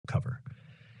cover.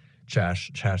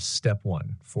 Chash Step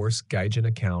 1. Force Gaijin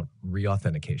account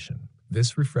re-authentication.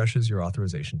 This refreshes your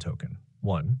authorization token.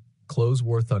 1. Close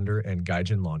War Thunder and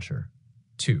Gaijin launcher.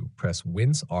 2. Press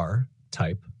Wince R.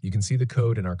 Type. You can see the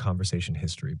code in our conversation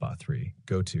history, bot 3.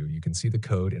 Go to. You can see the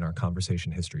code in our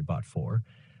conversation history, bot 4.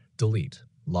 Delete.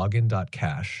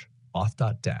 Login.cache.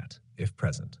 Auth.dat, if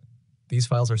present. These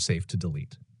files are safe to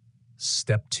delete.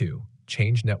 Step 2.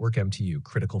 Change network MTU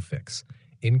critical fix.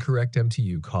 Incorrect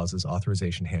MTU causes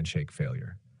authorization handshake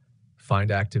failure.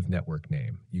 Find active network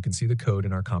name. You can see the code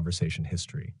in our conversation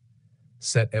history.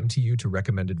 Set MTU to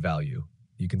recommended value.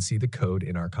 You can see the code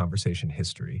in our conversation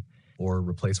history. Or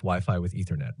replace Wi-Fi with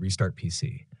Ethernet. Restart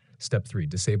PC. Step 3.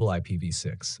 Disable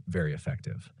IPv6. Very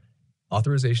effective.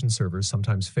 Authorization servers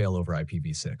sometimes fail over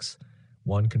IPv6.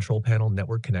 1. Control panel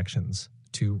network connections.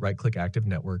 2. Right-click active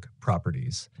network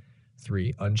properties.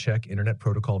 3. Uncheck Internet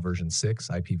Protocol version 6,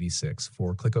 IPv6.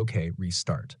 4. Click OK,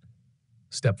 restart.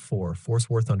 Step 4. Force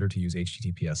War Thunder to use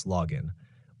HTTPS login.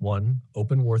 1.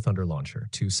 Open War Thunder launcher.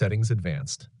 2. Settings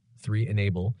advanced. 3.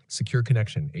 Enable secure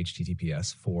connection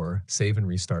HTTPS. 4. Save and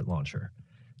restart launcher.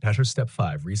 Dasher Step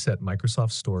 5. Reset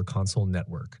Microsoft Store console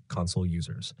network, console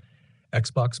users.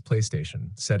 Xbox, PlayStation,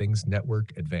 settings,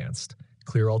 network, advanced.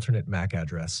 Clear alternate MAC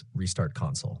address, restart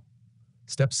console.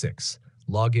 Step 6.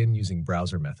 Log in using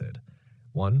browser method.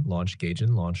 1. Launch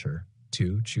Gaijin launcher.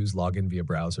 2. Choose login via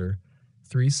browser.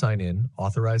 3. Sign in,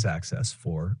 authorize access.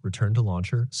 4. Return to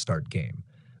launcher, start game.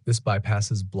 This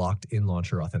bypasses blocked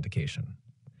in-launcher authentication.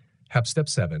 HAP Step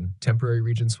 7. Temporary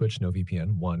region switch, no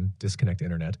VPN. 1. Disconnect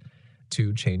internet.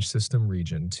 2. Change system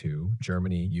region to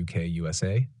Germany, UK,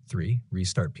 USA. 3.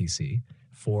 Restart PC.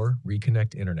 4.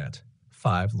 Reconnect internet.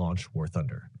 5. Launch War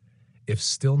Thunder. If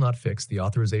still not fixed, the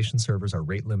authorization servers are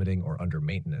rate limiting or under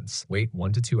maintenance. Wait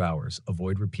 1 to 2 hours.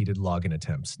 Avoid repeated login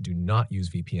attempts. Do not use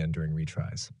VPN during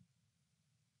retries.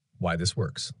 Why this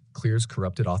works. Clears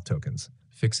corrupted auth tokens.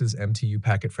 Fixes MTU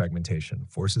packet fragmentation.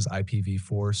 Forces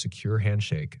IPv4 secure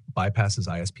handshake. Bypasses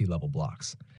ISP level blocks.